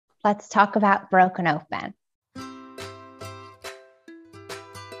Let's talk about Broken Open.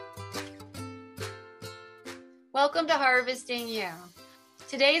 Welcome to Harvesting You.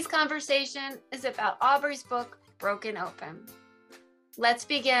 Today's conversation is about Aubrey's book, Broken Open. Let's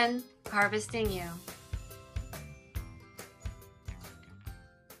begin harvesting you.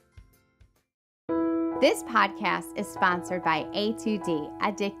 This podcast is sponsored by A2D,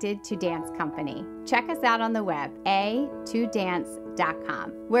 Addicted to Dance Company. Check us out on the web,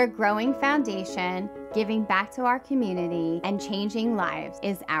 a2dance.com. We're a growing foundation, giving back to our community, and changing lives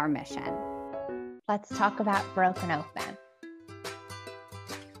is our mission. Let's talk about Broken Open.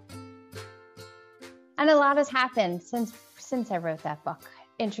 And a lot has happened since I wrote that book,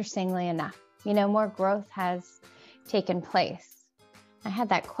 interestingly enough. More growth has taken place. I had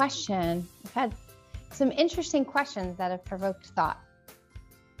that question. I've had some interesting questions that have provoked thought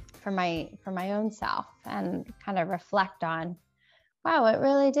for my own self, and kind of reflect on, wow, it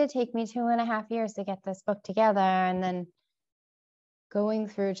really did take me 2.5 years to get this book together. And then going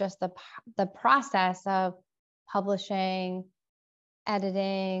through just the process of publishing,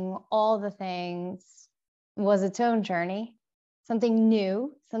 editing, all the things was its own journey, something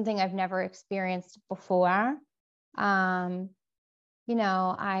new, something I've never experienced before. I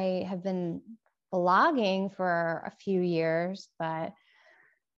have been blogging for a few years, but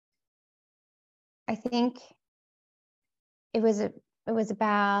I think it was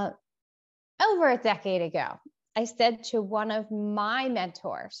about over a decade ago. I said to one of my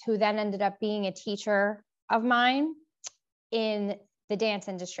mentors, who then ended up being a teacher of mine in the dance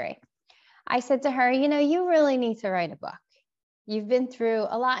industry, I said to her, you really need to write a book. You've been through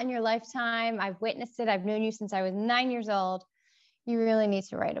a lot in your lifetime. I've witnessed it. I've known you since I was 9 years old. You really need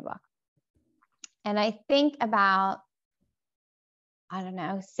to write a book. And I think about,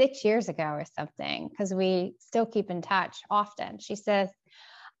 6 years ago or something, because we still keep in touch often. She says,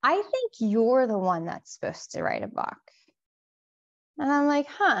 I think you're the one that's supposed to write a book. And I'm like,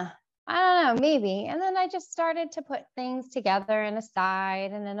 I don't know, maybe. And then I just started to put things together in a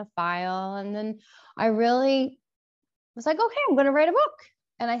side and in a file. And then I really was like, okay, I'm going to write a book.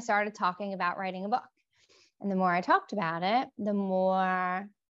 And I started talking about writing a book. And the more I talked about it, the more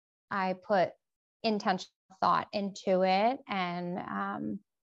I put intentional thought into it, and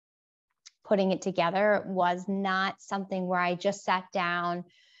putting it together. It was not something where I just sat down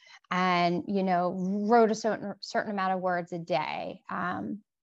and, wrote a certain amount of words a day.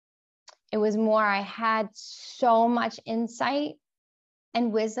 It was more, I had so much insight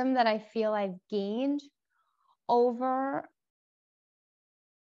and wisdom that I feel I've gained over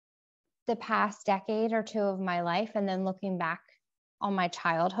the past decade or two of my life. And then looking back on my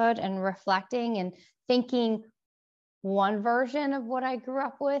childhood and reflecting and thinking one version of what I grew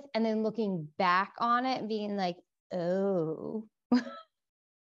up with, and then looking back on it and being like, oh,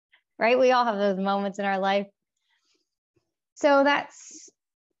 right? We all have those moments in our life. So that's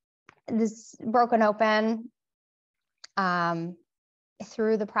this Broken Open.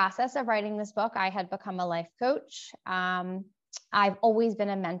 Through the process of writing this book, I had become a life coach. I've always been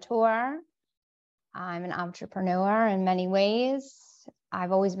a mentor. I'm an entrepreneur in many ways.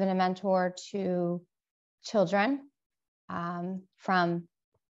 I've always been a mentor to children, from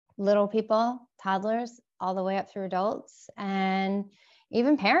little people, toddlers, all the way up through adults. And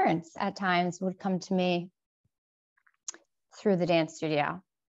even parents at times would come to me through the dance studio.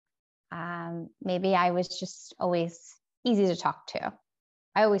 Maybe I was just always easy to talk to.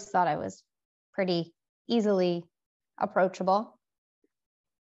 I always thought I was pretty easily approachable.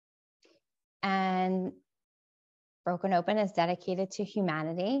 And Broken Open is dedicated to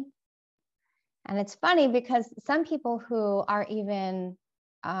humanity. And it's funny because some people who are even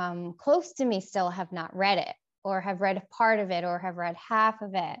close to me still have not read it, or have read a part of it, or have read half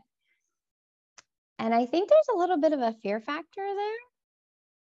of it. And I think there's a little bit of a fear factor there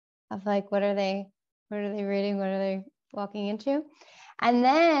of like, what are they reading? What are they walking into? And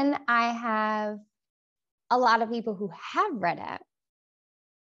then I have a lot of people who have read it,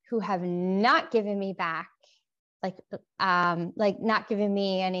 who have not given me back, like not giving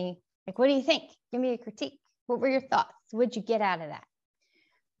me any, like, what do you think? Give me a critique. What were your thoughts? What'd you get out of that?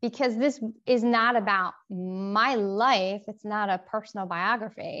 Because this is not about my life. It's not a personal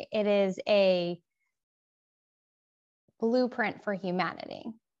biography. It is a blueprint for humanity.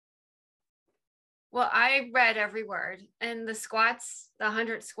 Well, I read every word, and the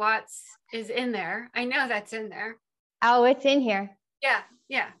 100 squats is in there. I know that's in there. Oh, it's in here.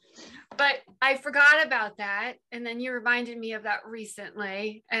 Yeah. But I forgot about that. And then you reminded me of that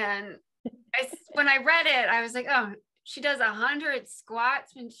recently. And when I read it, I was like, oh, she does 100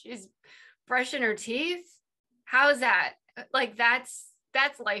 squats when she's brushing her teeth. How is that? Like, that's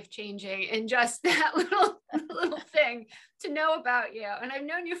that's life-changing, and just that little thing to know about you. And I've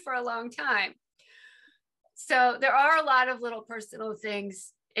known you for a long time. So there are a lot of little personal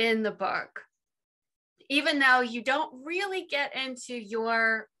things in the book, even though you don't really get into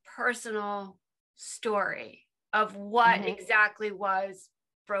your personal story of what exactly was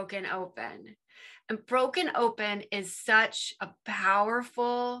broken open. And broken open is such a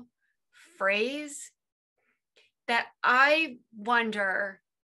powerful phrase that I wonder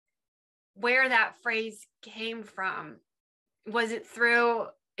where that phrase came from. Was it through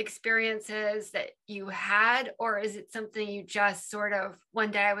experiences that you had, or is it something you just sort of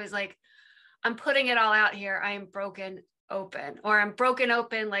one day I was like, I'm putting it all out here. I am broken open, or I'm broken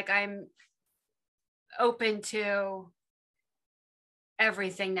open, like I'm open to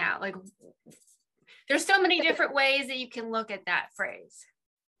everything now. Like there's so many different ways that you can look at that phrase.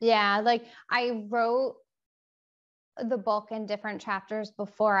 Yeah. Like I wrote the book in different chapters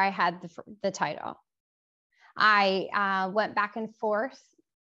before I had the title. I went back and forth,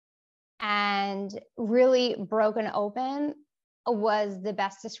 and really broken open was the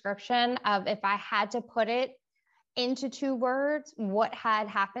best description of, if I had to put it into 2 words, what had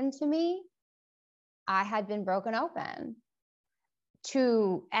happened to me. I had been broken open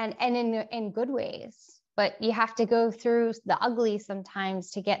and in good ways, but you have to go through the ugly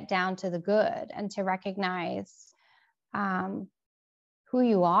sometimes to get down to the good and to recognize who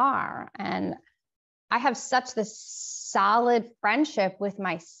you are. And I have such this solid friendship with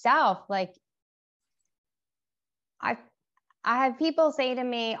myself. Like I have people say to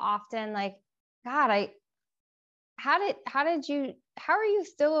me often, like, God, how are you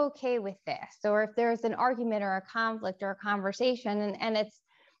still okay with this? Or if there's an argument or a conflict or a conversation and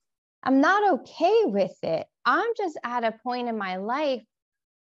I'm not okay with it. I'm just at a point in my life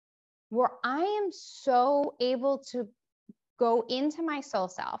where I am so able to go into my soul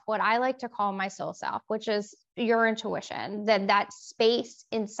self, what I like to call my soul self, which is your intuition, that space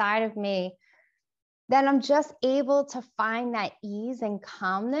inside of me, then I'm just able to find that ease and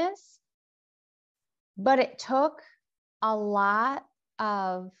calmness. But it took a lot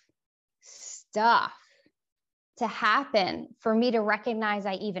of stuff to happen for me to recognize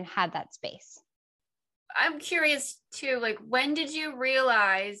I even had that space. I'm curious too, like, when did you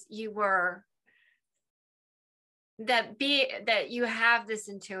realize you were that you have this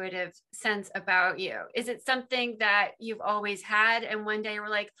intuitive sense about you? Is it something that you've always had, and one day you were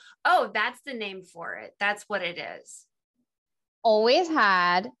like, oh, that's the name for it, that's what it is? Always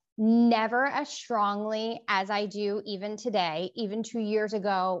had, never as strongly as I do even today. Even 2 years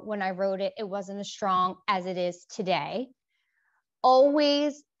ago when I wrote it, it wasn't as strong as it is today.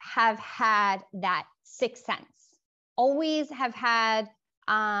 Always have had that sixth sense. Always have had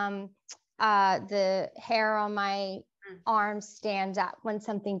the hair on my arm stand up when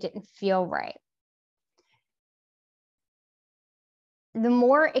something didn't feel right. The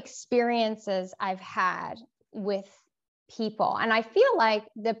more experiences I've had with people, and I feel like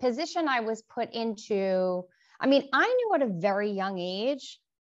the position I was put into, I mean, I knew at a very young age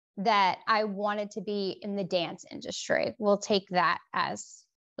that I wanted to be in the dance industry. We'll take that as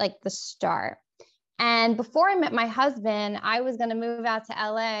like the start. And before I met my husband, I was going to move out to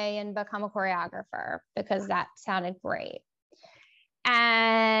LA and become a choreographer because that sounded great.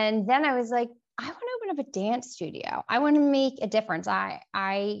 And then I was like, I want to open up a dance studio. I want to make a difference. I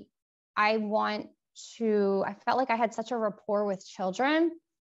felt like I had such a rapport with children.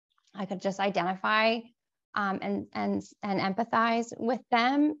 I could just identify and empathize with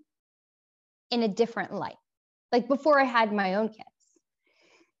them in a different light, like before I had my own kids.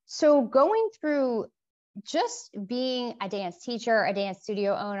 So going through just being a dance teacher, a dance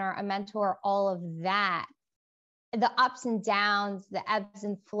studio owner, a mentor, all of that, the ups and downs, the ebbs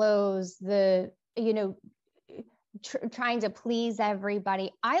and flows, trying to please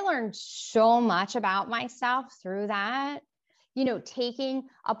everybody. I learned so much about myself through that. Taking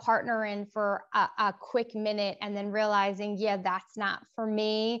a partner in for a quick minute and then realizing, yeah, that's not for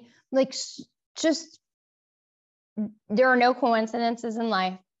me. Like, just, there are no coincidences in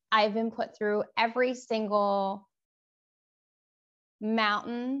life. I've been put through every single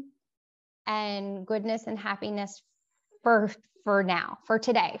mountain and goodness and happiness for now, for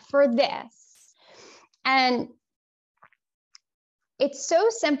today, for this. And it's so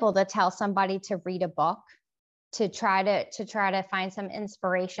simple to tell somebody to read a book, to try to find some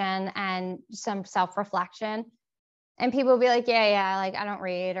inspiration and some self-reflection. And people will be like, yeah, like, I don't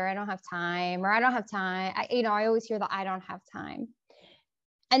read, or I don't have time, or I don't have time. I always hear that I don't have time.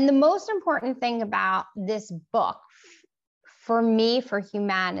 And the most important thing about this book for me, for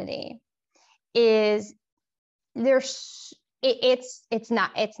humanity, is there's It's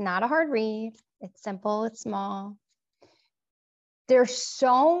not a hard read. It's simple. It's small. There's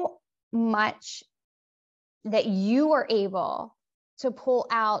so much that you are able to pull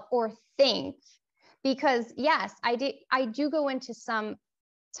out or think, because yes, I do go into some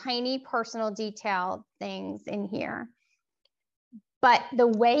tiny personal detail things in here, but the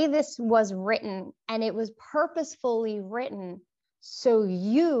way this was written, and it was purposefully written so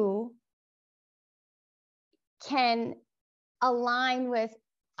you can align with,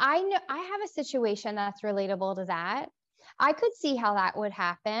 I know I have a situation that's relatable to that. I could see how that would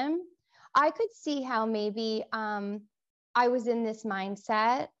happen. I could see how maybe I was in this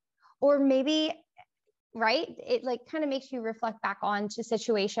mindset, or maybe, right? It like kind of makes you reflect back onto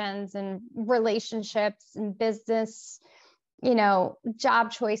situations and relationships and business,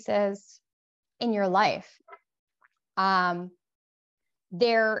 job choices in your life. I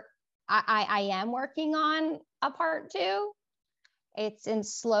am working on a part 2. It's in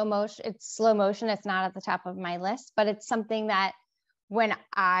slow motion. It's slow motion. It's not at the top of my list, but it's something that when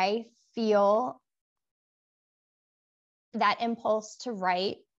I feel that impulse to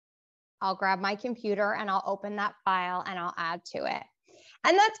write, I'll grab my computer and I'll open that file and I'll add to it.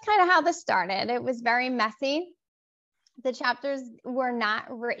 And that's kind of how this started. It was very messy. The chapters were not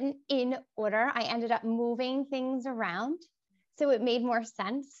written in order. I ended up moving things around, so it made more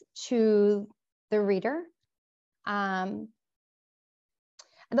sense to the reader.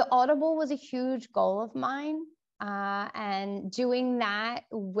 The Audible was a huge goal of mine, and doing that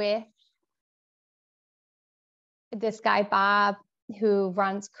with this guy, Bob, who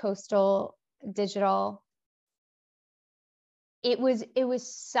runs Coastal Digital. It was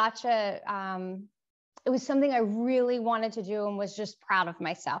such a, it was something I really wanted to do and was just proud of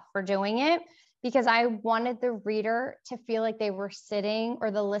myself for doing it, because I wanted the reader to feel like they were sitting,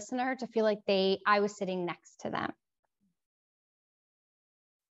 or the listener to feel like I was sitting next to them.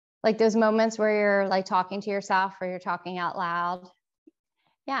 Like those moments where you're like talking to yourself or you're talking out loud.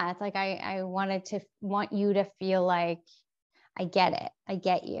 Yeah, it's like I want you to feel like I get it. I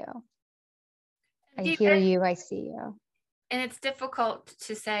get you. I hear you. I see you. And it's difficult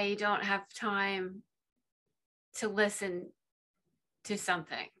to say you don't have time to listen to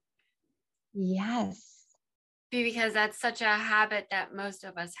something. Yes. Because that's such a habit that most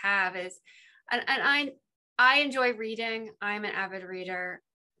of us have is, and I enjoy reading. I'm an avid reader.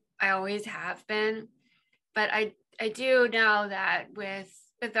 I always have been, but I do know that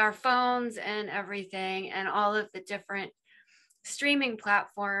with our phones and everything and all of the different streaming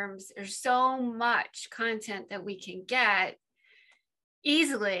platforms, there's so much content that we can get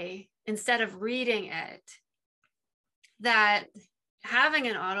easily instead of reading it, that having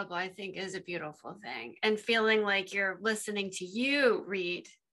an Audible, I think, is a beautiful thing, and feeling like you're listening to you read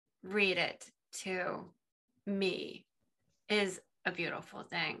it to me is a beautiful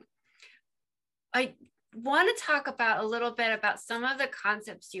thing. I want to talk about a little bit about some of the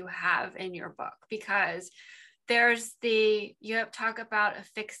concepts you have in your book, because you talk about a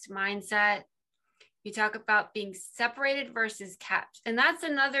fixed mindset. You talk about being separated versus kept. And that's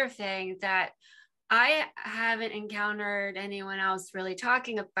another thing that I haven't encountered anyone else really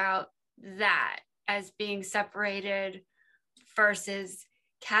talking about, that as being separated versus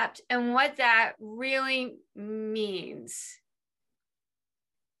kept, and what that really means.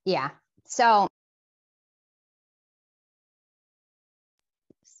 Yeah. So,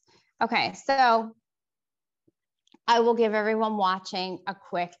 okay. So I will give everyone watching a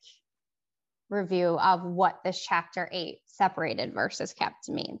quick review of what this chapter 8, separated versus kept,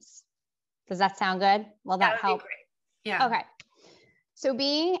 means. Does that sound good? Will that help? Yeah. Okay. So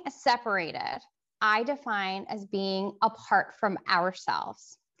being separated, I define as being apart from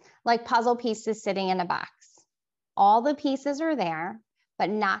ourselves, like puzzle pieces sitting in a box. All the pieces are there, but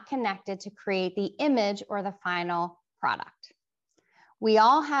not connected to create the image or the final product. We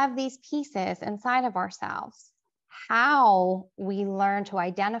all have these pieces inside of ourselves. How we learn to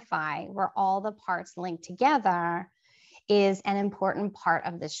identify where all the parts link together is an important part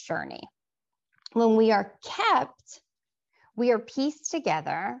of this journey. When we are kept, we are pieced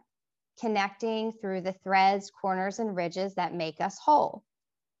together, connecting through the threads, corners, and ridges that make us whole.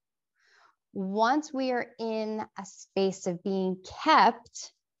 Once we are in a space of being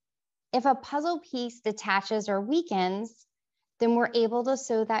kept, if a puzzle piece detaches or weakens, then we're able to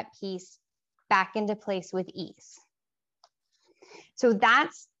sew that piece back into place with ease. So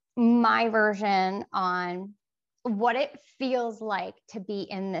that's my version on what it feels like to be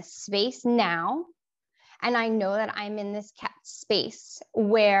in this space now. And I know that I'm in this kept space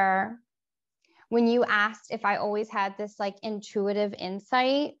where, when you asked if I always had this like intuitive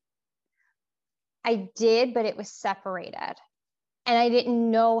insight, I did, but it was separated. and I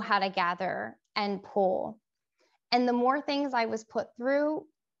didn't know how to gather and pull. And the more things I was put through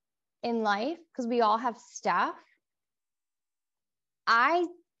in life, because we all have stuff, I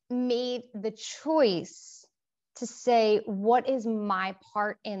made the choice to say, what is my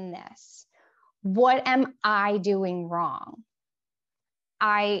part in this? What am I doing wrong?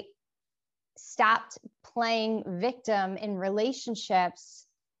 I stopped playing victim in relationships.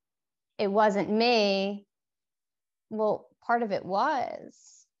 It wasn't me. Well, part of it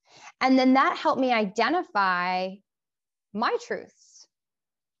was. And then that helped me identify my truths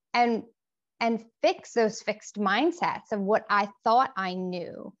and fix those fixed mindsets of what I thought I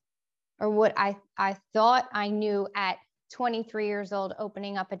knew, or what I thought I knew at 23 years old,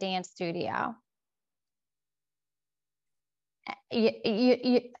 opening up a dance studio.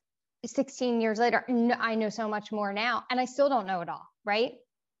 16 years later, I know so much more now, and I still don't know it all, right?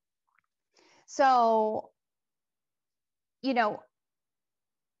 So,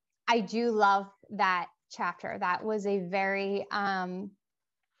 I do love that chapter. That was a very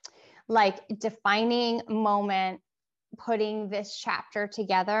defining moment, putting this chapter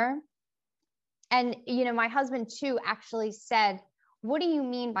together. And, my husband too actually said, what do you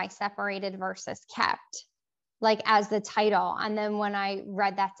mean by separated versus kept? Like, as the title. And then when I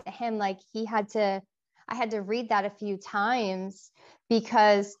read that to him, I had to read that a few times,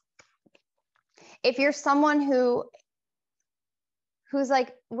 because if you're someone who's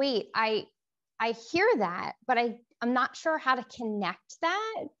like, wait, I hear that, but I'm not sure how to connect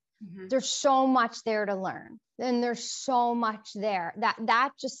that. Mm-hmm. There's so much there to learn. And there's so much there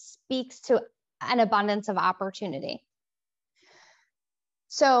that just speaks to an abundance of opportunity.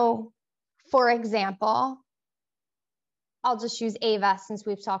 So, for example, I'll just use Ava, since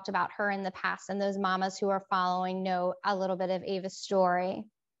we've talked about her in the past, and those mamas who are following know a little bit of Ava's story.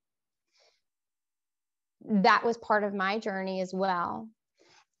 That was part of my journey as well.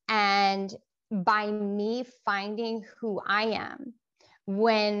 And by me finding who I am,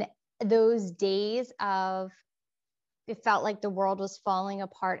 when those days of it felt like the world was falling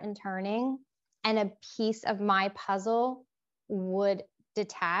apart and turning, and a piece of my puzzle would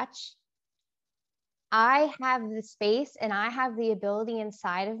detach, I have the space and I have the ability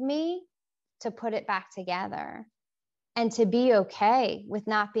inside of me to put it back together and to be okay with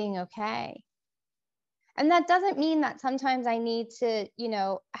not being okay. And that doesn't mean that sometimes I need to,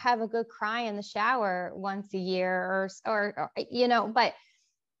 have a good cry in the shower once a year or but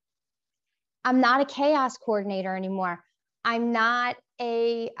I'm not a chaos coordinator anymore. I'm not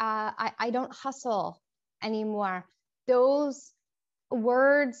I don't hustle anymore. Those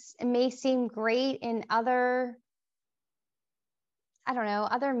words may seem great in other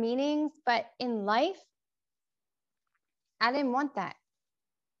meanings, but in life, I didn't want that.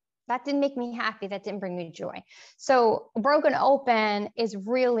 That didn't make me happy. That didn't bring me joy. So Broken Open is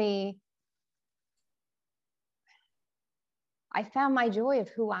really, I found my joy of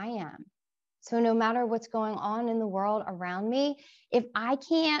who I am. So no matter what's going on in the world around me, I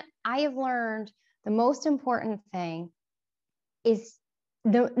have learned the most important thing is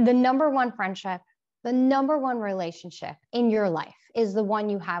the number one friendship, the number one relationship in your life is the one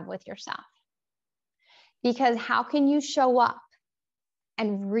you have with yourself. Because how can you show up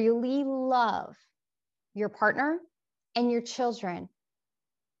and really love your partner and your children?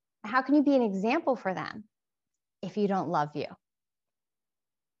 How can you be an example for them if you don't love you?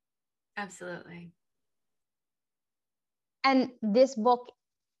 Absolutely. And this book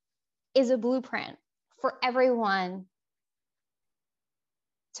is a blueprint for everyone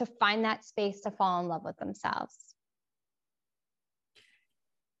to find that space to fall in love with themselves.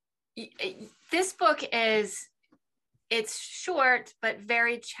 This book it's short, but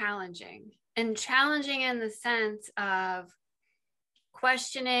very challenging, and challenging in the sense of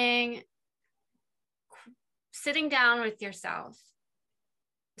questioning, sitting down with yourself,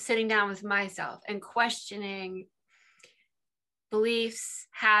 sitting down with myself and questioning beliefs,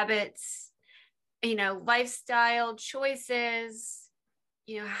 habits, lifestyle choices,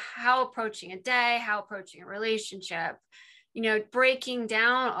 how approaching a day, how approaching a relationship, breaking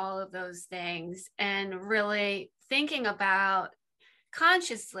down all of those things and really thinking about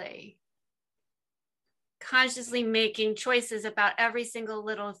consciously making choices about every single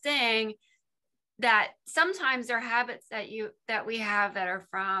little thing, that sometimes they're habits that we have that are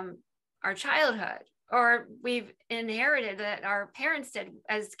from our childhood, or we've inherited that our parents did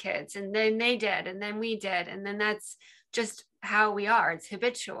as kids, and then they did, and then we did, and then that's just how we are. It's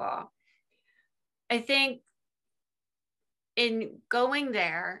habitual. I think in going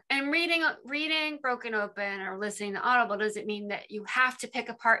there and reading Broken Open or listening to Audible doesn't mean that you have to pick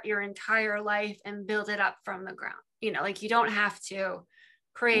apart your entire life and build it up from the ground. like you don't have to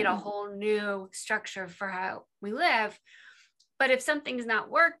create a whole new structure for how we live. But if something's not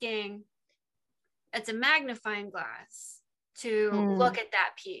working, it's a magnifying glass to look at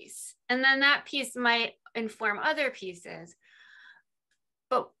that piece. And then that piece might inform other pieces.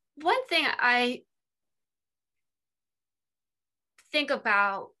 But one thing I think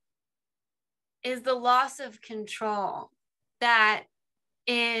about is the loss of control that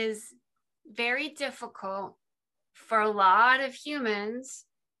is very difficult for a lot of humans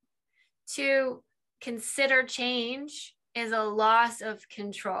to consider. Change is a loss of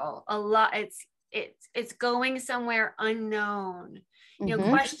control. It's going somewhere unknown,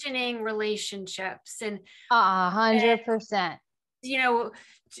 questioning relationships and 100%.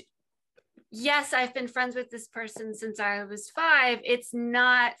 Yes, I've been friends with this person since I was 5. It's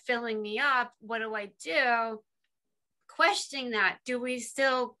not filling me up. What do I do? Questioning that. Do we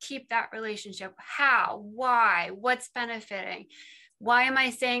still keep that relationship? How? Why? What's benefiting? Why am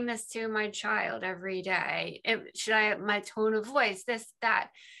I saying this to my child every day? Should I have my tone of voice? This, that.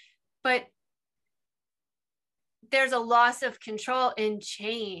 But there's a loss of control in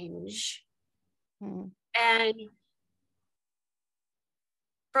change. And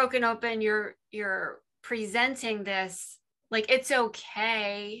broken open, you're presenting this like it's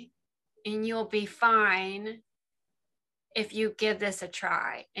okay and you'll be fine if you give this a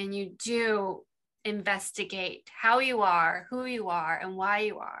try and you do investigate how you are, who you are, and why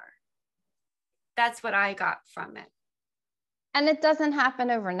you are. That's what I got from it. And it doesn't happen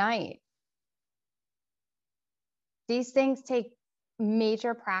overnight. These things take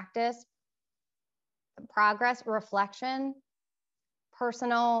major practice, progress, reflection,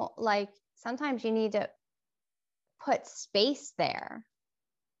 personal, like sometimes you need to put space there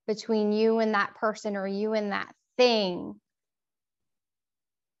between you and that person or you and that thing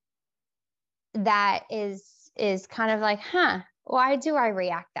that is kind of like, why do I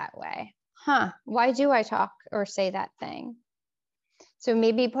react that way? Why do I talk or say that thing? So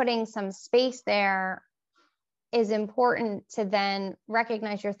maybe putting some space there is important to then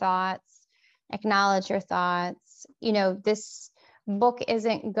recognize your thoughts, acknowledge your thoughts. This book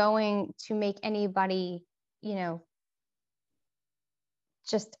isn't going to make anybody,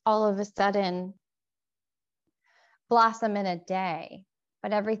 just all of a sudden blossom in a day,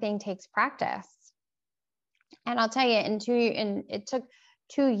 but everything takes practice. And I'll tell you, it took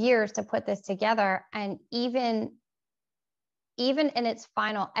 2 years to put this together. And even in its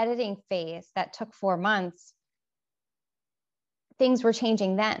final editing phase that took 4 months, things were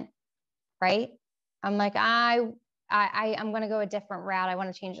changing then, right? I'm like, I'm going to go a different route. I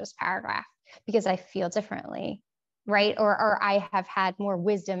want to change this paragraph because I feel differently, right? Or I have had more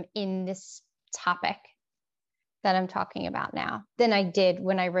wisdom in this topic that I'm talking about now than I did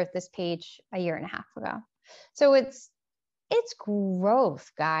when I wrote this page a year and a half ago. So it's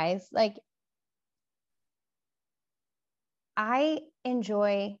growth, guys. Like, I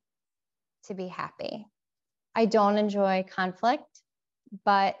enjoy to be happy. I don't enjoy conflict,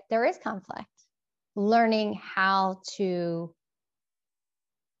 but there is conflict. Learning how to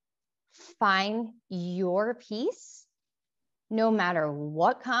find your peace, no matter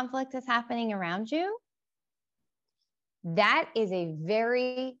what conflict is happening around you, that is a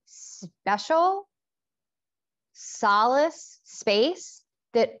very special solace space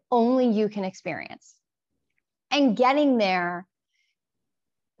that only you can experience. And getting there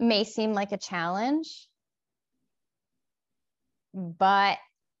may seem like a challenge, but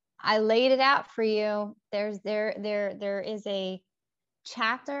I laid it out for you. There is a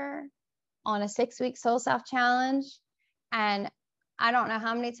chapter on a 6-week soul self challenge. And I don't know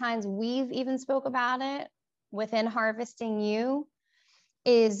how many times we've even spoke about it within Harvesting You,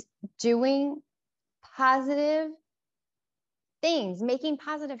 is doing positive things, making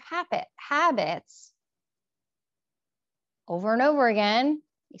positive habits over and over again.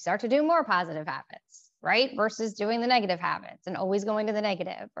 You start to do more positive habits, right? Versus doing the negative habits and always going to the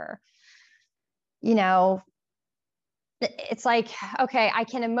negative, or, it's like, okay, I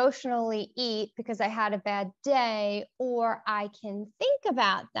can emotionally eat because I had a bad day, or I can think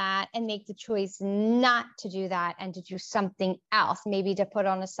about that and make the choice not to do that and to do something else, maybe to put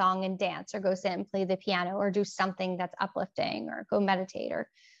on a song and dance, or go sit and play the piano, or do something that's uplifting, or go meditate, or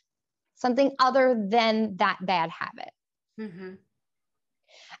something other than that bad habit. Mm-hmm.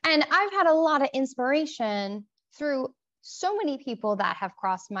 And I've had a lot of inspiration through so many people that have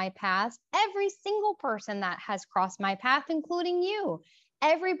crossed my path. Every single person that has crossed my path, including you,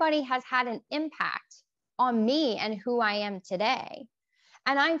 everybody has had an impact on me and who I am today.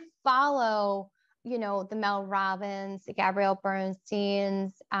 And I follow, the Mel Robbins, the Gabrielle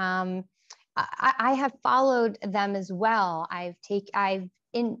Bernsteins, I have followed them as well. I've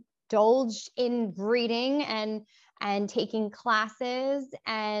indulged in reading and taking classes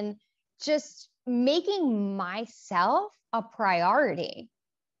and just making myself a priority.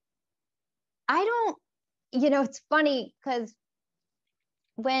 I don't, it's funny because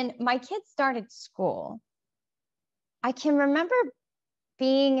when my kids started school, I can remember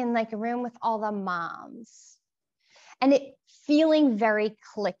being in like a room with all the moms and it feeling very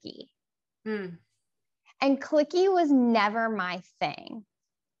cliquey. And cliquey was never my thing.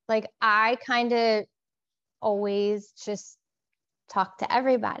 Like I kind of always just talk to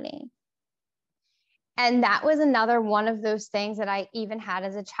everybody. And that was another one of those things that I even had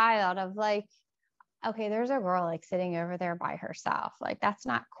as a child of like, okay, there's a girl like sitting over there by herself. Like, that's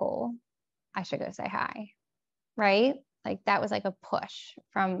not cool. I should go say hi. Right? Like that was like a push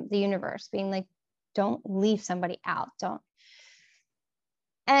from the universe being like, don't leave somebody out. Don't.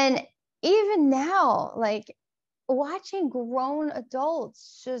 And even now, like watching grown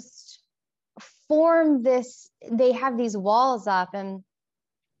adults just form this, they have these walls up, and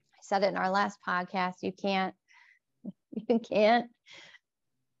I said it in our last podcast, you can't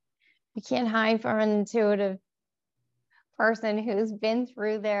hide from an intuitive person who's been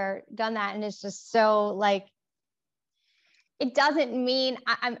through there, done that. And it's just so like, it doesn't mean,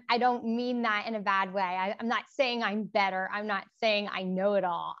 I don't mean that in a bad way. I'm not saying I'm better. I'm not saying I know it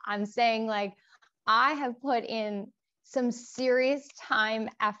all. I'm saying like, I have put in some serious time,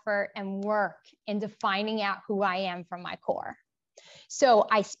 effort, and work into finding out who I am from my core. So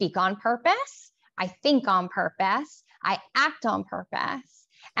I speak on purpose. I think on purpose. I act on purpose.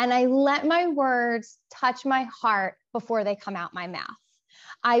 And I let my words touch my heart before they come out my mouth.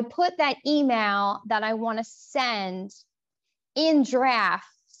 I put that email that I want to send in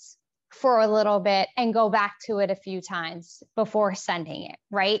drafts for a little bit and go back to it a few times before sending it,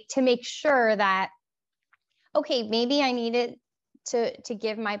 right? To make sure that, okay, maybe I needed to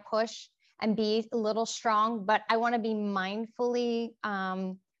give my push and be a little strong, but I want to be mindfully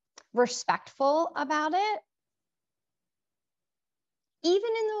respectful about it. Even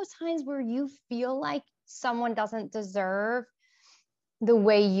in those times where you feel like someone doesn't deserve the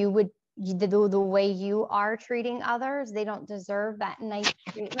way you would, the way you are treating others, they don't deserve that nice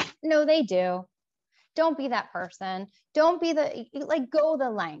treatment. No, they do. Don't be that person. Don't be go the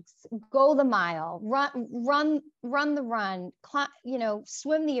lengths, go the mile, run the run,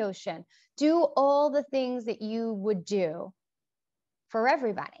 swim the ocean, do all the things that you would do for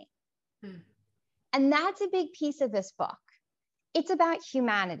everybody. And that's a big piece of this book. It's about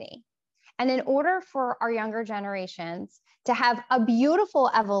humanity. And in order for our younger generations to have a beautiful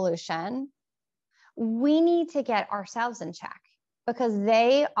evolution, we need to get ourselves in check because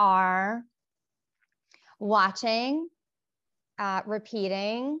they are watching,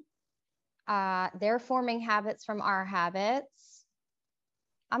 repeating, they're forming habits from our habits.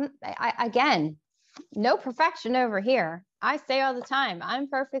 Again, no perfection over here. I say all the time, I'm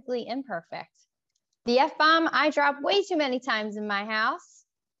perfectly imperfect. The F-bomb I drop way too many times in my house,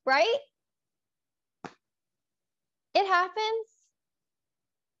 right? It happens.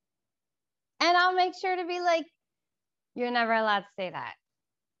 And I'll make sure to be like, you're never allowed to say that.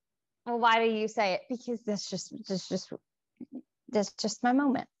 Well, why do you say it? Because that's just my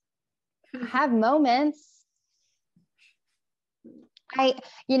moment. I have moments.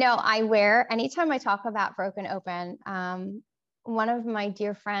 I wear, anytime I talk about Broken Open, one of my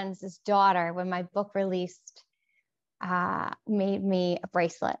dear friends, his daughter, when my book released, made me a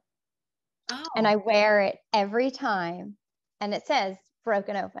bracelet. Oh. And I wear it every time. And it says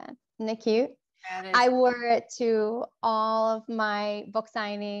Broken Open. Isn't it cute? I wore it to all of my book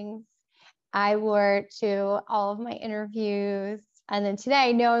signings. I wore it to all of my interviews. And then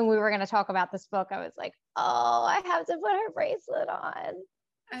today, knowing we were going to talk about this book, I was like, oh, I have to put her bracelet on.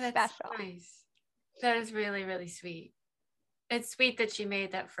 Oh, that's special. Nice. That is really, really sweet. It's sweet that she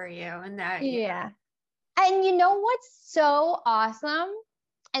made that for you. And that, yeah. And you know what's so awesome?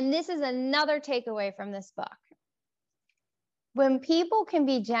 And this is another takeaway from this book. When people can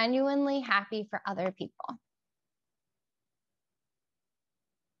be genuinely happy for other people.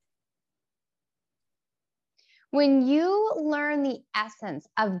 When you learn the essence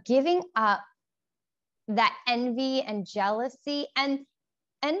of giving up that envy and jealousy, and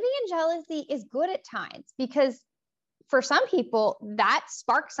envy and jealousy is good at times because for some people that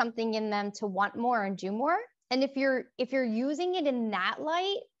sparks something in them to want more and do more. And if you're using it in that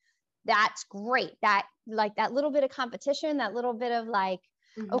light, that's great. That like that little bit of competition, that little bit of like,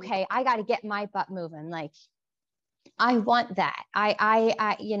 okay, I got to get my butt moving. Like, I want that.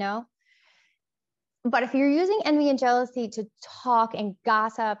 I But if you're using envy and jealousy to talk and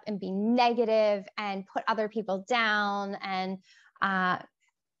gossip and be negative and put other people down, and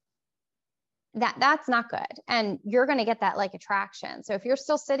that's not good. And you're going to get that like attraction. So if you're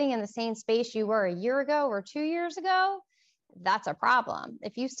still sitting in the same space you were a year ago or 2 years ago, that's a problem.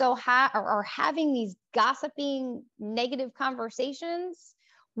 If you still are having these gossiping negative conversations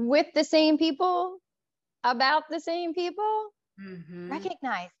with the same people about the same people,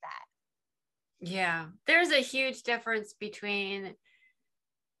 recognize that. Yeah. There's a huge difference between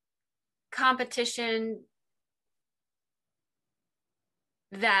competition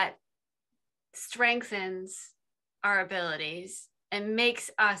that strengthens our abilities and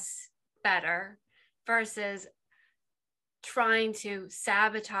makes us better versus trying to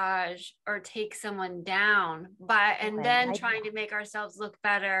sabotage or take someone down then trying to make ourselves look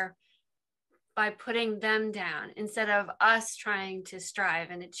better by putting them down instead of us trying to strive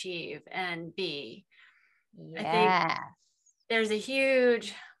and achieve and be. Yes. I think there's a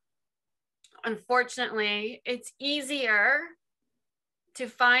huge, unfortunately, it's easier to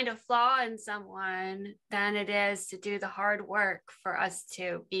find a flaw in someone than it is to do the hard work for us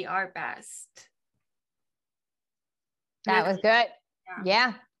to be our best. That was good.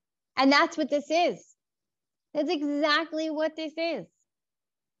 Yeah. And that's what this is. That's exactly what this is.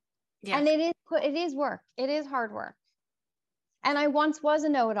 Yeah. And it is work. It is hard work. And I once was a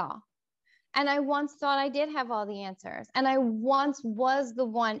know-it-all. And I once thought I did have all the answers. And I once was the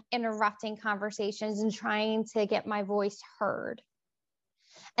one interrupting conversations and trying to get my voice heard.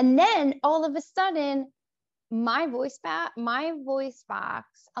 And then all of a sudden, my voice box,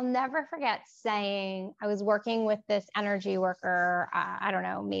 I'll never forget saying, I was working with this energy worker, I don't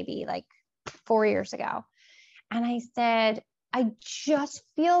know, maybe like 4 years ago. And I said, I just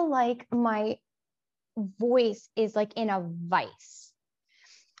feel like my voice is like in a vice.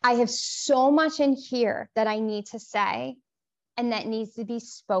 I have so much in here that I need to say and that needs to be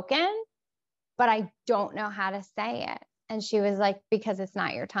spoken, but I don't know how to say it. And she was like, because it's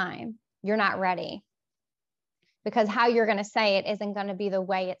not your time. You're not ready. Because how you're going to say it isn't going to be the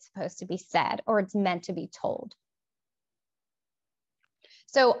way it's supposed to be said or it's meant to be told.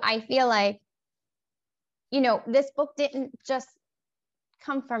 So I feel like, this book didn't just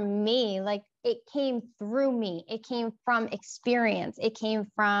come from me. Like it came through me. It came from experience. It came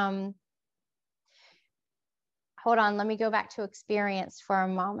from, hold on, let me go back to experience for a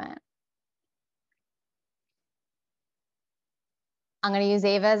moment. I'm going to use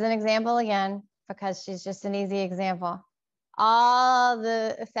Ava as an example again, because she's just an easy example. All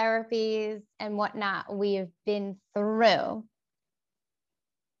the therapies and whatnot we have been through.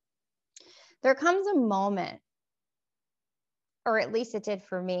 There comes a moment, or at least it did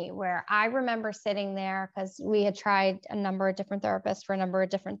for me, where I remember sitting there because we had tried a number of different therapists for a number of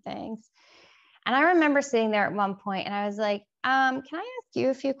different things. And I remember sitting there at one point and I was like, can I ask you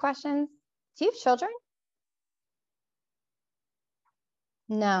a few questions? Do you have children?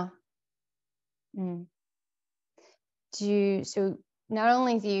 No. So not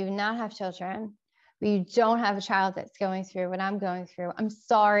only do you not have children, but you don't have a child that's going through what I'm going through. I'm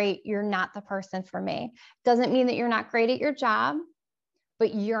sorry, you're not the person for me. Doesn't mean that you're not great at your job,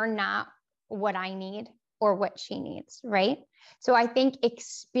 but you're not what I need or what she needs, right? So I think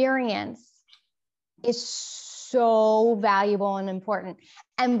experience is so valuable and important.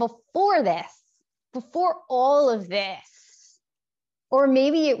 And before all of this, or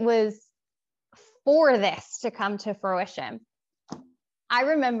maybe it was for this to come to fruition, I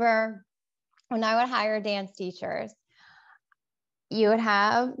remember when I would hire dance teachers, you would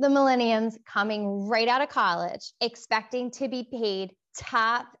have the millennials coming right out of college, expecting to be paid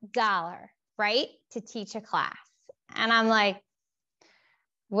top dollar, right? To teach a class. And I'm like,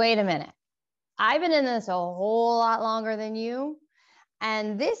 wait a minute. I've been in this a whole lot longer than you.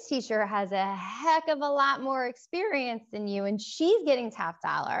 And this teacher has a heck of a lot more experience than you. And she's getting top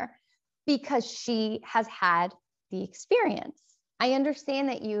dollar because she has had the experience. I understand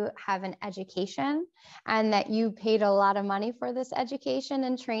that you have an education and that you paid a lot of money for this education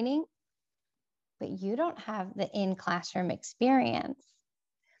and training, but you don't have the in-classroom experience.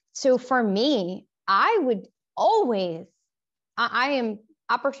 So for me, I would always, I am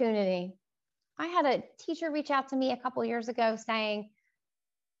opportunity. I had a teacher reach out to me a couple of years ago saying,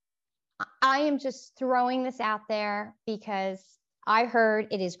 I am just throwing this out there because I heard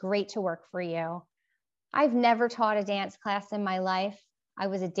it is great to work for you. I've never taught a dance class in my life. I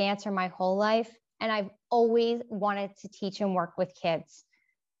was a dancer my whole life, and I've always wanted to teach and work with kids.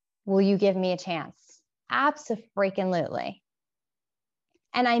 Will you give me a chance? Abso-freaking-lutely.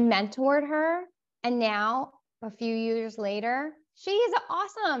 And I mentored her, and now, a few years later, she is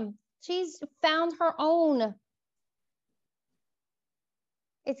awesome. She's found her own.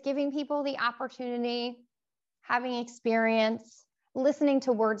 It's giving people the opportunity, having experience, listening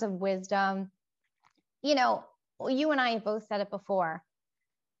to words of wisdom. You know, you and I have both said it before.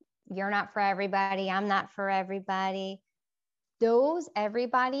 You're not for everybody. I'm not for everybody. Those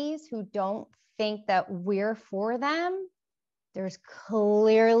everybody's who don't think that we're for them, there's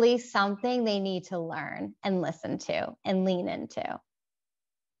clearly something they need to learn and listen to and lean into.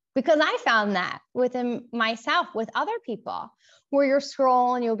 Because I found that within myself, with other people, where you're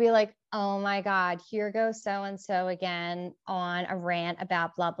scrolling, you'll be like, oh my God, here goes so-and-so again on a rant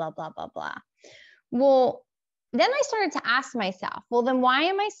about blah, blah, blah, blah, blah. Well, then I started to ask myself, well, then why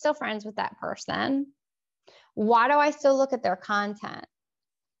am I still friends with that person? Why do I still look at their content?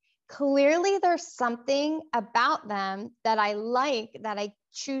 Clearly, there's something about them that I like, that I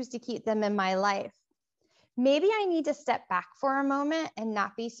choose to keep them in my life. Maybe I need to step back for a moment and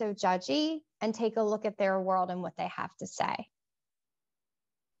not be so judgy and take a look at their world and what they have to say.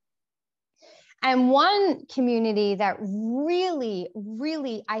 And one community that really,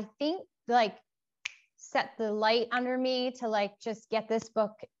 really, I think, like, set the light under me to like just get this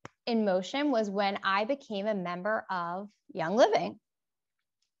book in motion was when I became a member of Young Living.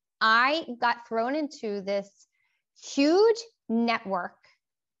 I got thrown into this huge network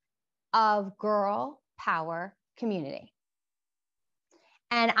of girl power community.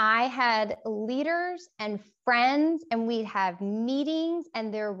 And I had leaders and friends, and we'd have meetings,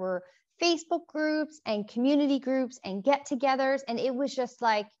 and there were Facebook groups and community groups and get-togethers. And it was just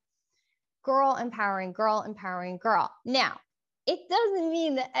like girl empowering girl. Now, it doesn't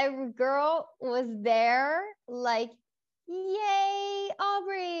mean that every girl was there like, yay,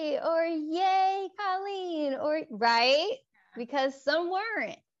 Aubrey, or yay, Colleen, or right? Because some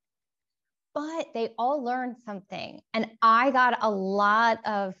weren't. But they all learned something. And I got a lot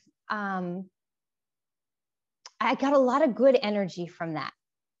of good energy from that.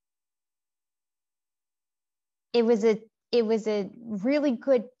 It was a really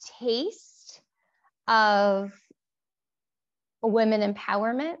good taste of women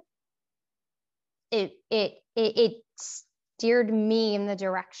empowerment. It steered me in the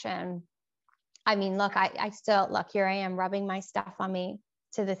direction. I mean, look, I still, look, here I am rubbing my stuff on me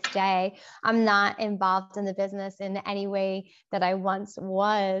to this day. I'm not involved in the business in any way that I once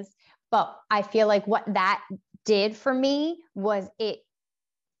was, but I feel like what that did for me was I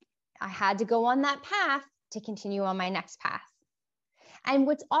had to go on that path to continue on my next path. And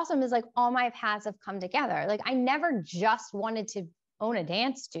what's awesome is like all my paths have come together. Like I never just wanted to own a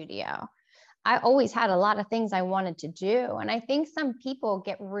dance studio. I always had a lot of things I wanted to do. And I think some people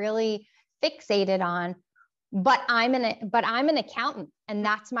get really fixated on, but I'm an accountant and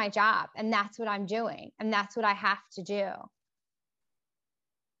that's my job and that's what I'm doing and that's what I have to do.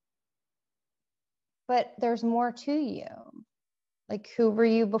 But there's more to you. Like, who were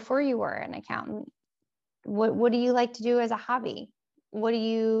you before you were an accountant? What do you like to do as a hobby? Do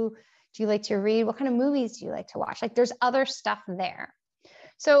you like to read? What kind of movies do you like to watch? Like, there's other stuff there.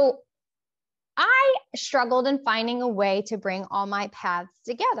 So I struggled in finding a way to bring all my paths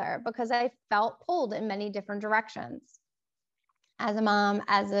together because I felt pulled in many different directions. As a mom,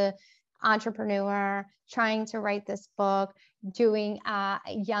 as an entrepreneur, trying to write this book, doing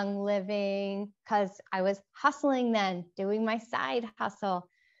Young Living, because I was hustling then, doing my side hustle.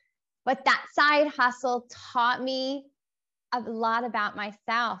 But that side hustle taught me a lot about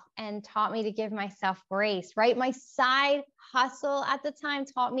myself and taught me to give myself grace, right? My side hustle at the time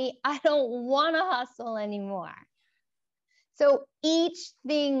taught me I don't want to hustle anymore. So each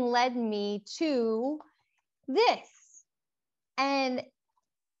thing led me to this. And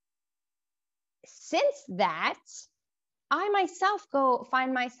since that, I myself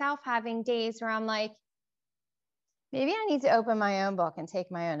find myself having days where I'm like, maybe I need to open my own book and take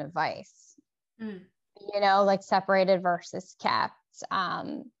my own advice. Like separated versus kept.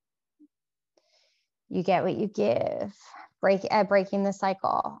 You get what you give. Breaking the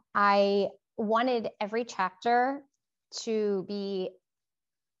cycle. I wanted every chapter to be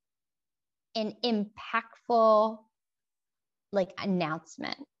an impactful, like,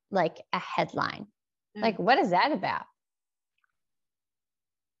 announcement, like a headline. Like, what is that about?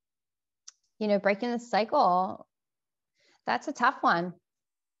 Breaking the cycle, that's a tough one.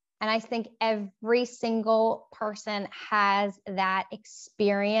 And I think every single person has that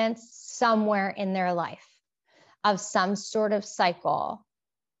experience somewhere in their life of some sort of cycle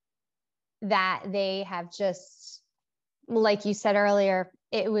that they have just, like you said earlier,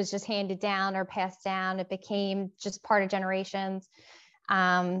 it was just handed down or passed down. It became just part of generations.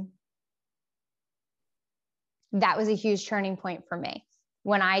 That was a huge turning point for me.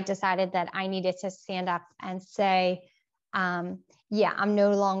 when I decided that I needed to stand up and say, yeah, I'm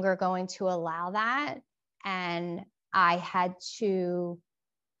no longer going to allow that. And I had to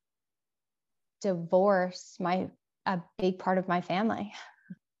divorce a big part of my family.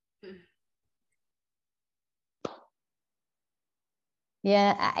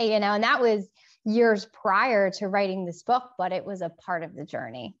 Yeah, and that was years prior to writing this book, but it was a part of the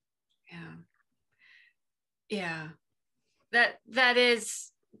journey. Yeah. That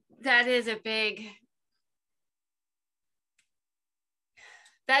is a big,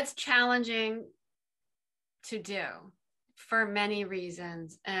 that's challenging to do for many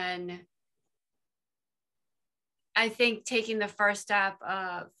reasons. And I think taking the first step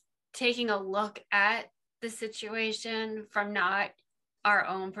of taking a look at the situation from not our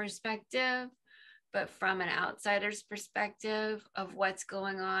own perspective, but from an outsider's perspective of what's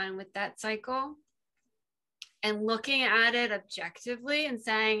going on with that cycle, and looking at it objectively and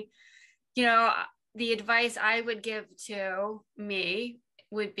saying, you know, the advice I would give to me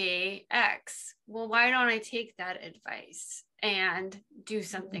would be X. Well, why don't I take that advice and do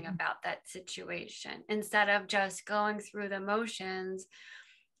something about that situation instead of just going through the motions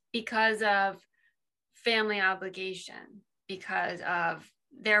because of family obligation, because of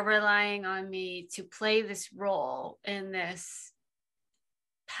they're relying on me to play this role in this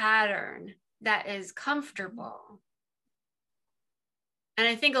pattern that is comfortable. And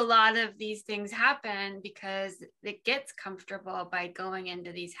I think a lot of these things happen because it gets comfortable by going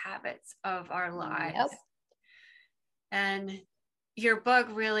into these habits of our lives. Yep. And your book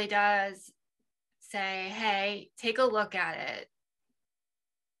really does say, hey, take a look at it.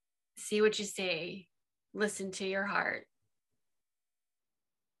 See what you see. Listen to your heart.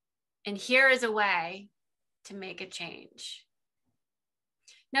 And here is a way to make a change.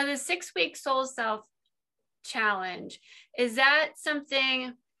 Now, the 6-week Soul Self Challenge, is that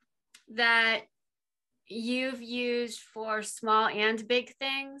something that you've used for small and big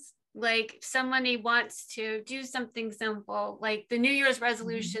things? Like if somebody wants to do something simple, like the New Year's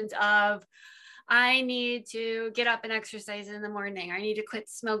resolutions of, I need to get up and exercise in the morning. I need to quit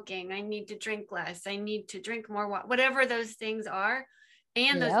smoking. I need to drink less. I need to drink more water, whatever those things are.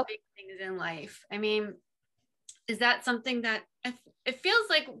 And those big things in life. I mean, is that something that it feels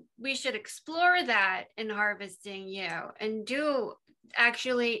like we should explore that in Harvesting You and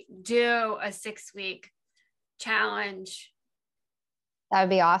actually do a 6-week challenge? That would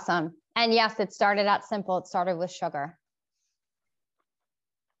be awesome. And yes, it started out simple. It started with sugar.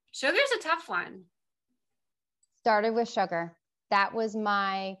 Sugar's a tough one. Started with sugar. That was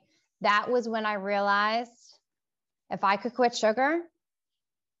when I realized if I could quit sugar,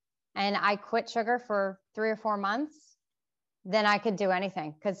 and I quit sugar for 3 or 4 months, then I could do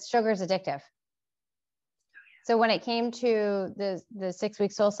anything because sugar is addictive. So when it came to the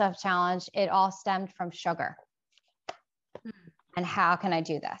 6-week Soul Self Challenge, it all stemmed from sugar. And how can I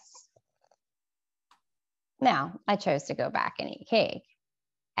do this? Now, I chose to go back and eat cake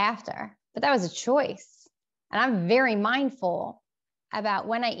after, but that was a choice. And I'm very mindful about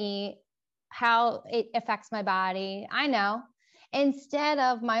when I eat, how it affects my body. I know. Instead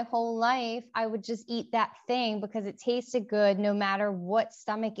of my whole life, I would just eat that thing because it tasted good no matter what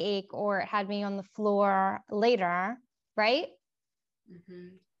stomach ache or it had me on the floor later, right?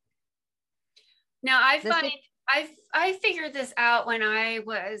 Mm-hmm. Now, I figured this out when I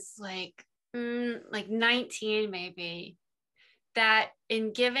was like 19 maybe, that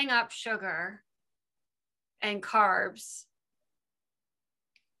in giving up sugar and carbs,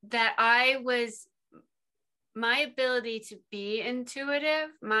 that my ability to be intuitive,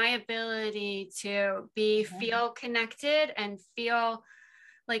 my ability to feel connected and feel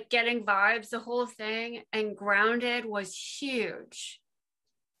like getting vibes, the whole thing, and grounded was huge.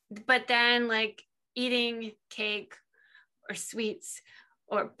 But then like eating cake or sweets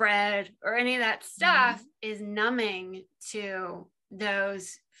or bread or any of that stuff is numbing to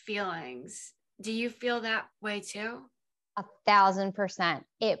those feelings. Do you feel that way too? 1,000%.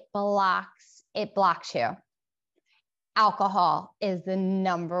 It blocks you. Alcohol is the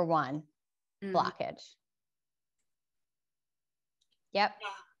number one blockage. Yep.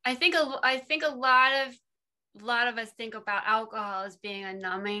 I think a lot of us think about alcohol as being a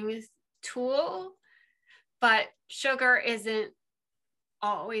numbing tool, but sugar isn't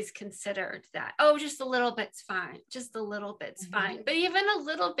always considered that. Oh, just a little bit's fine. Just a little bit's fine. But even a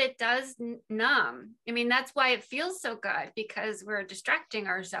little bit does numb. I mean, that's why it feels so good, because we're distracting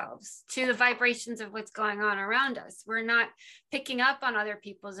ourselves to the vibrations of what's going on around us. We're not picking up on other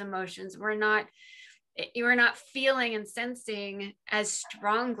people's emotions. We're not feeling and sensing as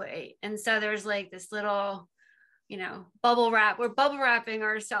strongly. And so there's like this little, bubble wrap. We're bubble wrapping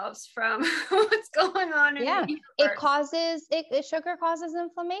ourselves from what's going on in the universe. Sugar causes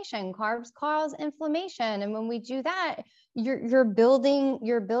inflammation. Carbs cause inflammation. And when we do that, you're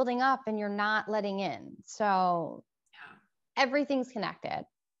building up and you're not letting in. So everything's connected.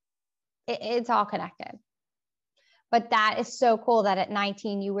 It's all connected. But that is so cool that at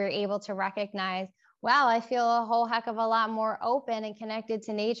 19, you were able to recognize, wow, I feel a whole heck of a lot more open and connected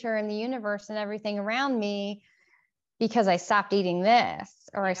to nature and the universe and everything around me because I stopped eating this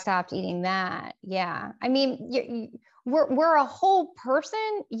or I stopped eating that. Yeah. I mean, we're a whole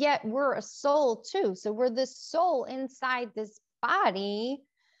person, yet we're a soul too. So we're the soul inside this body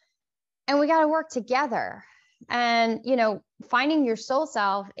and we got to work together. And, finding your soul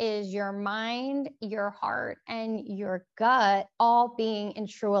self is your mind, your heart, and your gut all being in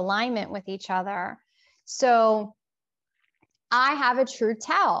true alignment with each other. So I have a true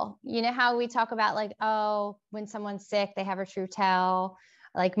tell. You know how we talk about like, oh, when someone's sick, they have a true tell.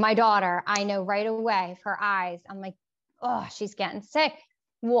 Like my daughter, I know right away, her eyes, I'm like, oh, she's getting sick.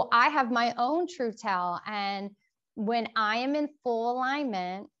 Well, I have my own true tell. And when I am in full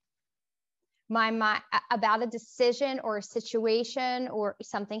alignment, my mind about a decision or a situation or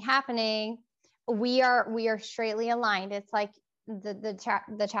something happening, we are straightly aligned. It's like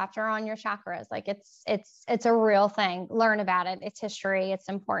the chapter on your chakras. Like it's a real thing. Learn about it. It's history. It's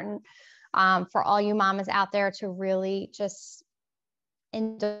important for all you mamas out there to really just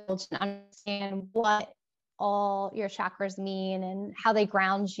indulge and understand what all your chakras mean and how they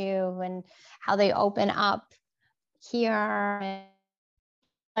ground you and how they open up here.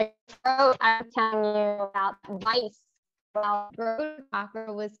 Like throat, I was telling you about vice. Well, throat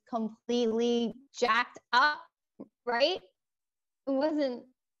chakra was completely jacked up, right? It wasn't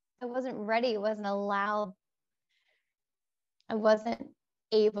ready. It wasn't allowed. I wasn't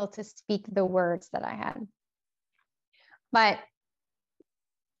able to speak the words that I had. But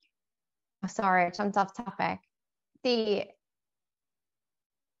sorry, I jumped off topic. The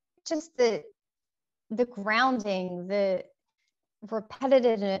grounding, the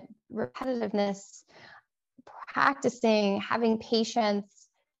repetitiveness, practicing, having patience,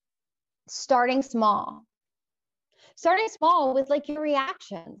 starting small with like your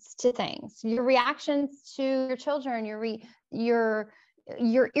reactions to things, your reactions to your children, your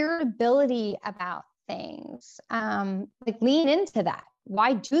irritability about things. Like lean into that.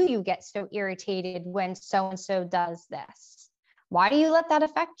 Why do you get so irritated when so-and-so does this? Why do you let that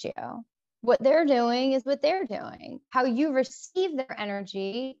affect you? What they're doing is what they're doing. How you receive their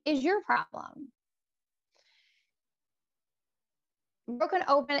energy is your problem. Broken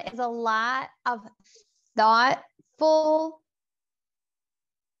open is a lot of thoughtful,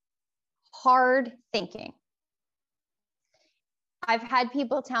 hard thinking. I've had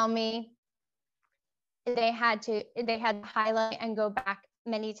people tell me they had to highlight and go back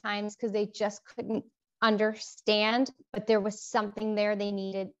many times because they just couldn't understand, but there was something there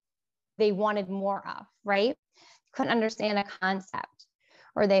they wanted more of, right? Couldn't understand a concept,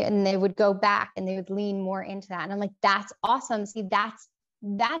 or they would go back and they would lean more into that. And I'm like, that's awesome. See, that's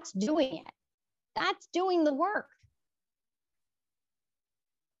doing it. That's doing the work.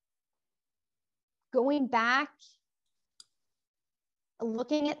 Going back,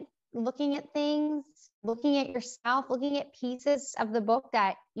 looking at things, looking at yourself, looking at pieces of the book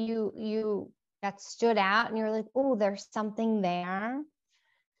that that stood out and you're like, oh, there's something there.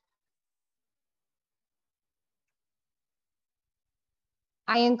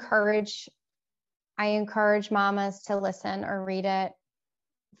 I encourage mamas to listen or read it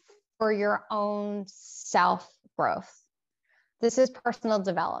for your own self-growth. This is personal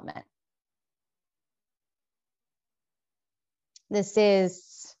development. This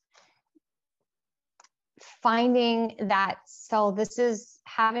is finding that soul. This is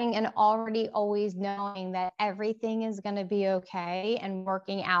having an already always knowing that everything is going to be okay and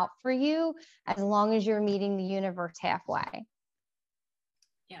working out for you as long as you're meeting the universe halfway.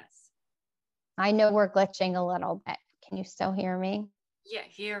 Yes. I know we're glitching a little bit. Can you still hear me? Yeah,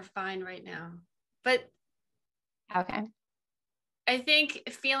 you're fine right now. But okay. I think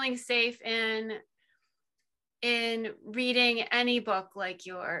feeling safe in reading any book like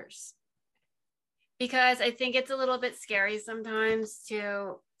yours, because I think it's a little bit scary sometimes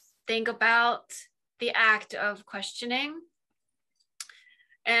to think about the act of questioning.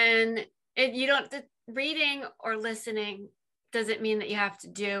 And reading or listening doesn't mean that you have to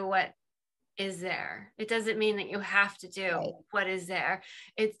do what is there. It doesn't mean that you have to do what is there.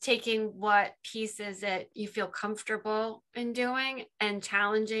 It's taking what pieces that you feel comfortable in doing and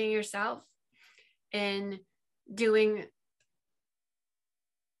challenging yourself in doing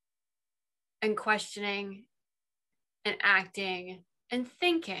and questioning and acting and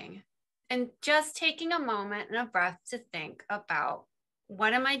thinking, and just taking a moment and a breath to think about,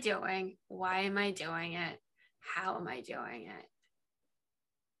 what am I doing? Why am I doing it? How am I doing it?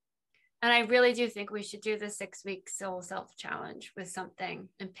 And I really do think we should do the 6-week soul self challenge with something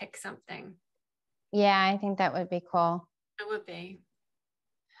and pick something. Yeah, I think that would be cool. It would be.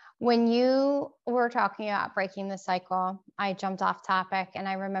 When you were talking about breaking the cycle, I jumped off topic and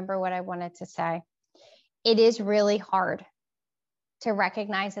I remember what I wanted to say. It is really hard to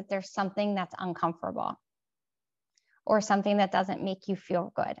recognize that there's something that's uncomfortable or something that doesn't make you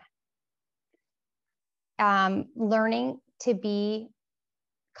feel good. Learning to be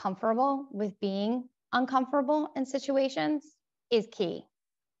comfortable with being uncomfortable in situations is key.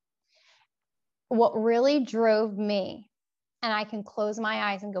 What really drove me, and I can close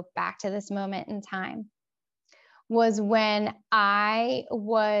my eyes and go back to this moment in time, was when I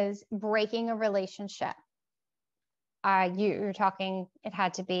was breaking a relationship. You're talking, it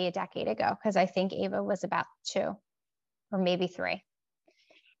had to be a decade ago, because I think Ava was about 2 or maybe 3.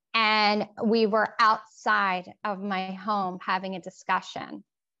 And we were outside of my home having a discussion.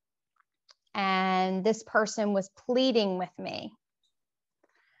 And this person was pleading with me.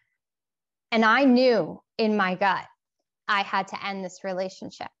 And I knew in my gut, I had to end this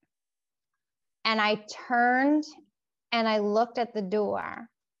relationship. And I turned and I looked at the door,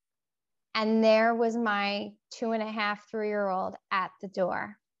 and there was my 2.5, 3-year-old at the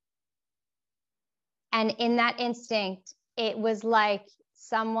door. And in that instinct, it was like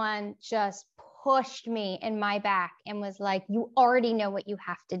someone just pushed me in my back and was like, you already know what you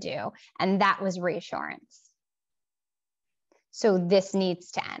have to do. And that was reassurance. So this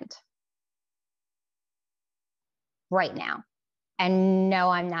needs to end right now. And no,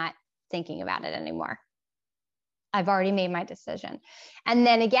 I'm not thinking about it anymore. I've already made my decision. And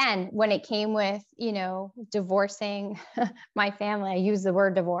then again, when it came with, divorcing my family, I use the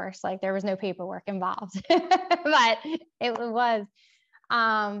word divorce, like there was no paperwork involved, but it was,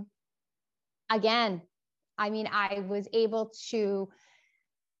 again, I was able to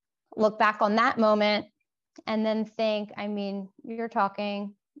look back on that moment and then think, you're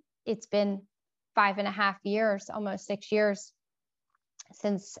talking, it's been 5.5 years, almost 6 years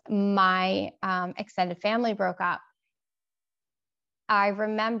since my extended family broke up. I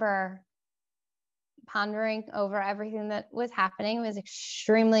remember pondering over everything that was happening. It was an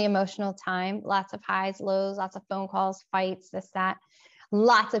extremely emotional time, lots of highs, lows, lots of phone calls, fights, this, that,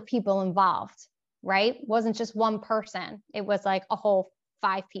 lots of people involved, right? It wasn't just one person. It was like a whole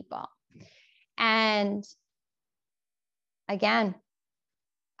 5 people. And again,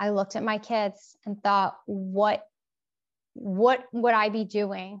 I looked at my kids and thought, what would I be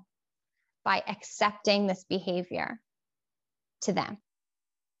doing by accepting this behavior to them?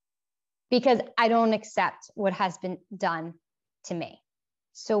 Because I don't accept what has been done to me.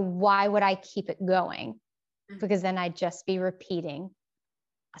 So why would I keep it going? Because then I'd just be repeating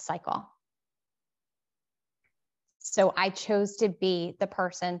a cycle. So I chose to be the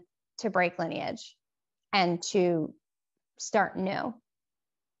person to break lineage and to start new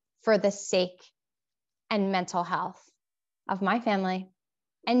for the sake and mental health of my family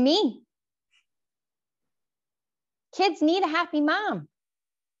and me. Kids need a happy mom.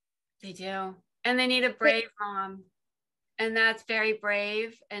 They do. And they need a brave mom. And that's very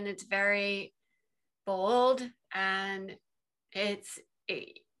brave, and it's very bold, and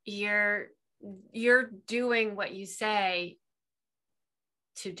you're doing what you say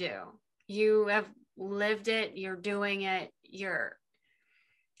to do. You have lived it, you're doing it,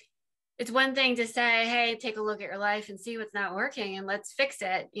 it's one thing to say, hey, take a look at your life and see what's not working and let's fix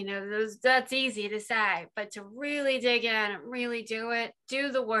it. That's easy to say, but to really dig in and really do it,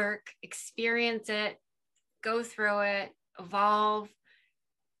 do the work, experience it, go through it, evolve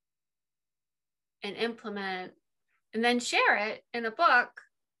and implement, and then share it in a book.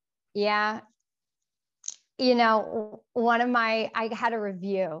 Yeah. I had a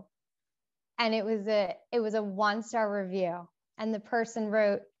review, and it was a 1-star review. And the person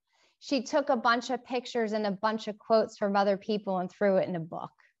wrote, she took a bunch of pictures and a bunch of quotes from other people and threw it in a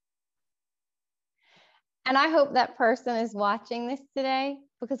book. And I hope that person is watching this today,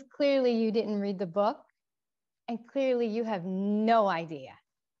 because clearly you didn't read the book, and clearly you have no idea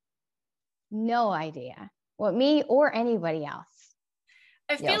what me or anybody else.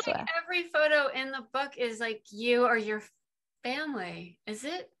 I feel like every photo in the book is like you or your family. Is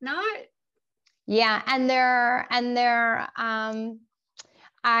it not? Yeah.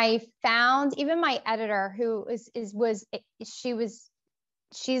 I found even my editor, who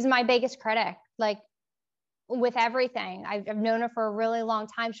she's my biggest critic. Like, with everything. I've known her for a really long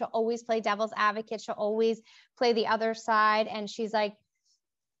time. She'll always play devil's advocate. She'll always play the other side. And she's like,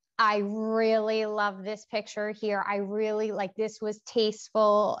 I really love this picture here. I really like, this was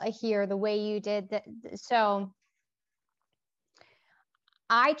tasteful here, the way you did that. So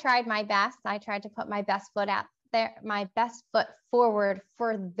I tried my best. I tried to put my best foot out there, my best foot forward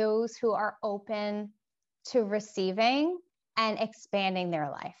for those who are open to receiving and expanding their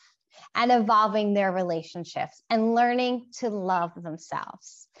life and evolving their relationships and learning to love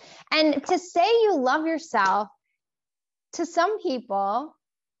themselves. And to say you love yourself, to some people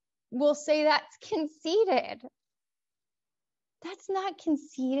will say that's conceited. That's not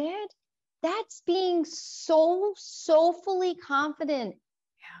conceited. That's being so fully confident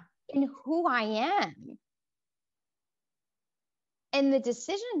in who I am and the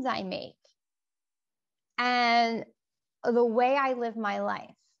decisions I make and the way I live my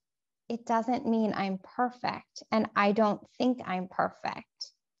life. It doesn't mean I'm perfect, and I don't think I'm perfect.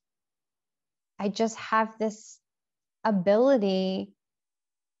 I just have this ability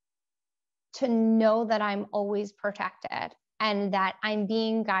to know that I'm always protected and that I'm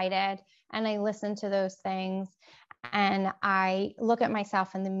being guided, and I listen to those things, and I look at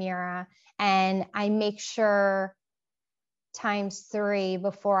myself in the mirror, and I make sure ×3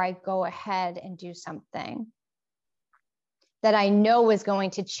 before I go ahead and do something that I know is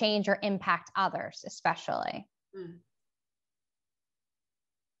going to change or impact others, especially.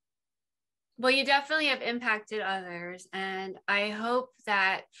 Well, you definitely have impacted others. And I hope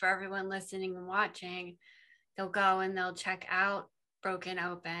that for everyone listening and watching, they'll go and they'll check out Broken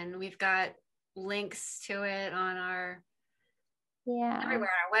Open. We've got links to it on our,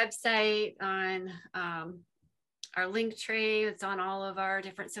 everywhere, our website, on our link tree. It's on all of our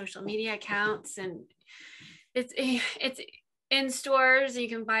different social media accounts. And it's in stores. You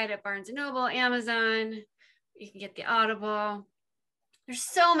can buy it at Barnes & Noble, Amazon. You can get the Audible. There's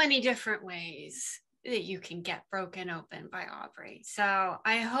so many different ways that you can get Broken Open by Aubrey. So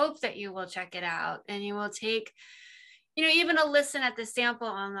I hope that you will check it out and you will take, even a listen at the sample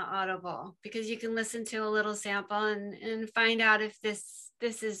on the Audible, because you can listen to a little sample and find out if this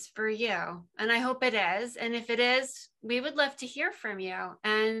is for you. And I hope it is. And if it is, we would love to hear from you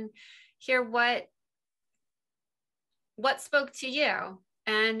and hear what spoke to you.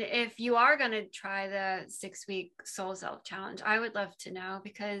 And if you are going to try the 6-week Soul Self Challenge, I would love to know,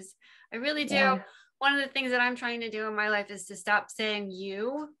 because I really do. Yeah. One of the things that I'm trying to do in my life is to stop saying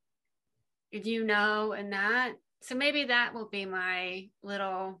you, and that. So maybe that will be my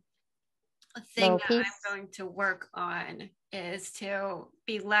little thing that I'm going to work on, is to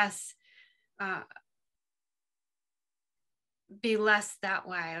be less that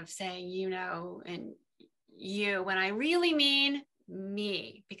way of saying, and you, when I really mean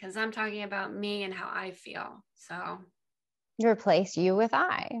me, because I'm talking about me and how I feel. So replace you with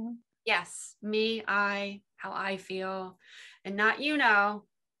I. Yes, me, I, how I feel, and not and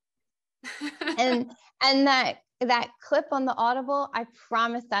that clip on the Audible, I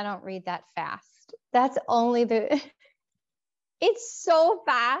promise I don't read that fast. That's only it's so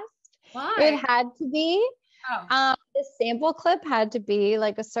fast. Why? It had to be. The sample clip had to be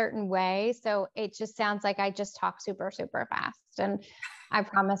like a certain way. So it just sounds like I just talk super, super fast. And I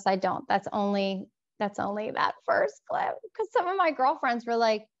promise I don't. That's only that first clip. Because some of my girlfriends were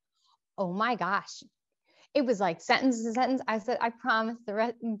like, oh my gosh. It was like sentence to sentence. I said, I promise the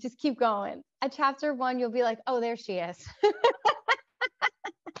rest, just keep going. At chapter 1, you'll be like, oh, there she is.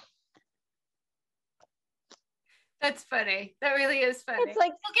 That's funny. That really is funny. It's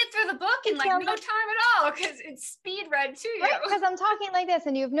like, you'll get through the book in like no time at all, because it's speed read to you. Right, because I'm talking like this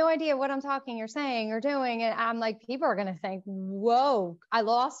and you have no idea what I'm talking or saying or doing. And I'm like, people are going to think, whoa, I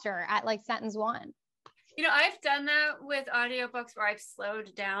lost her at like sentence 1. I've done that with audiobooks where I've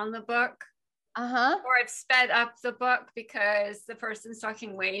slowed down the book. Or I've sped up the book because the person's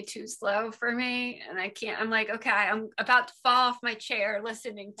talking way too slow for me. And I can't, I'm like, okay, I'm about to fall off my chair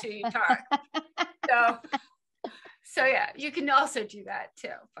listening to you talk. So yeah, you can also do that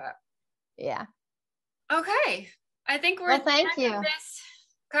too, but yeah. Okay. I think we're thank you. This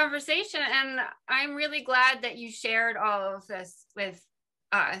conversation, and I'm really glad that you shared all of this with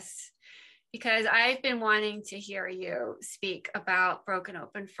us, because I've been wanting to hear you speak about Broken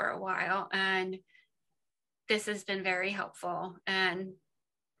Open for a while, and this has been very helpful and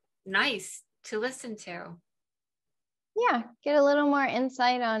nice to listen to. Yeah, get a little more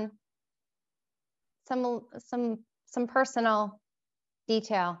insight on some personal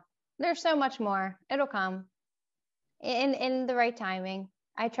detail. There's so much more. It'll come in the right timing.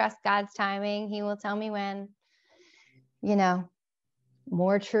 I trust God's timing. He will tell me when,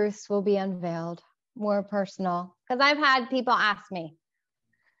 more truths will be unveiled. more personal. Because I've had people ask me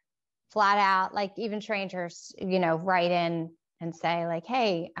flat out, like even strangers, write in and say like,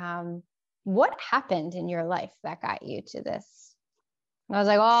 hey, what happened in your life that got you to this? And I was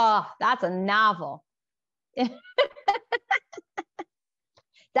like, oh, that's a novel.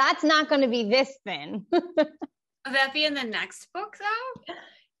 That's not going to be this thin. Will that be in the next book though?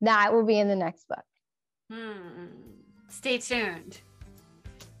 That will be in the next book. Stay tuned.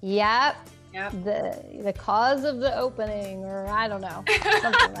 Yep. Yep. The cause of the opening, or I don't know,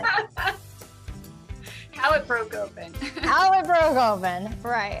 something like that. How it broke open. How it broke open.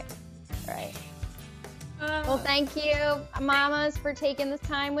 Right. Well, thank you, mamas, for taking this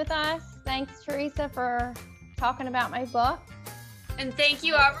time with us. Thanks, Teresa, for talking about my book. And thank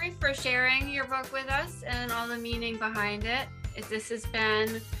you, Aubrey, for sharing your book with us and all the meaning behind it. This has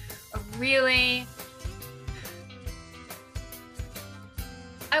been a really,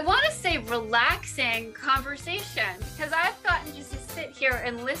 I want to say, relaxing conversation, because I've gotten just to sit here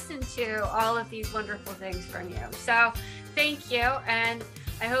and listen to all of these wonderful things from you. So thank you. And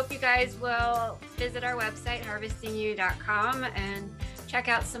I hope you guys will visit our website, harvestingyou.com, and check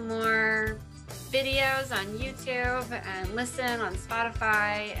out some more videos on YouTube and listen on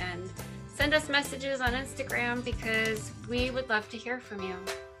Spotify and send us messages on Instagram, because we would love to hear from you.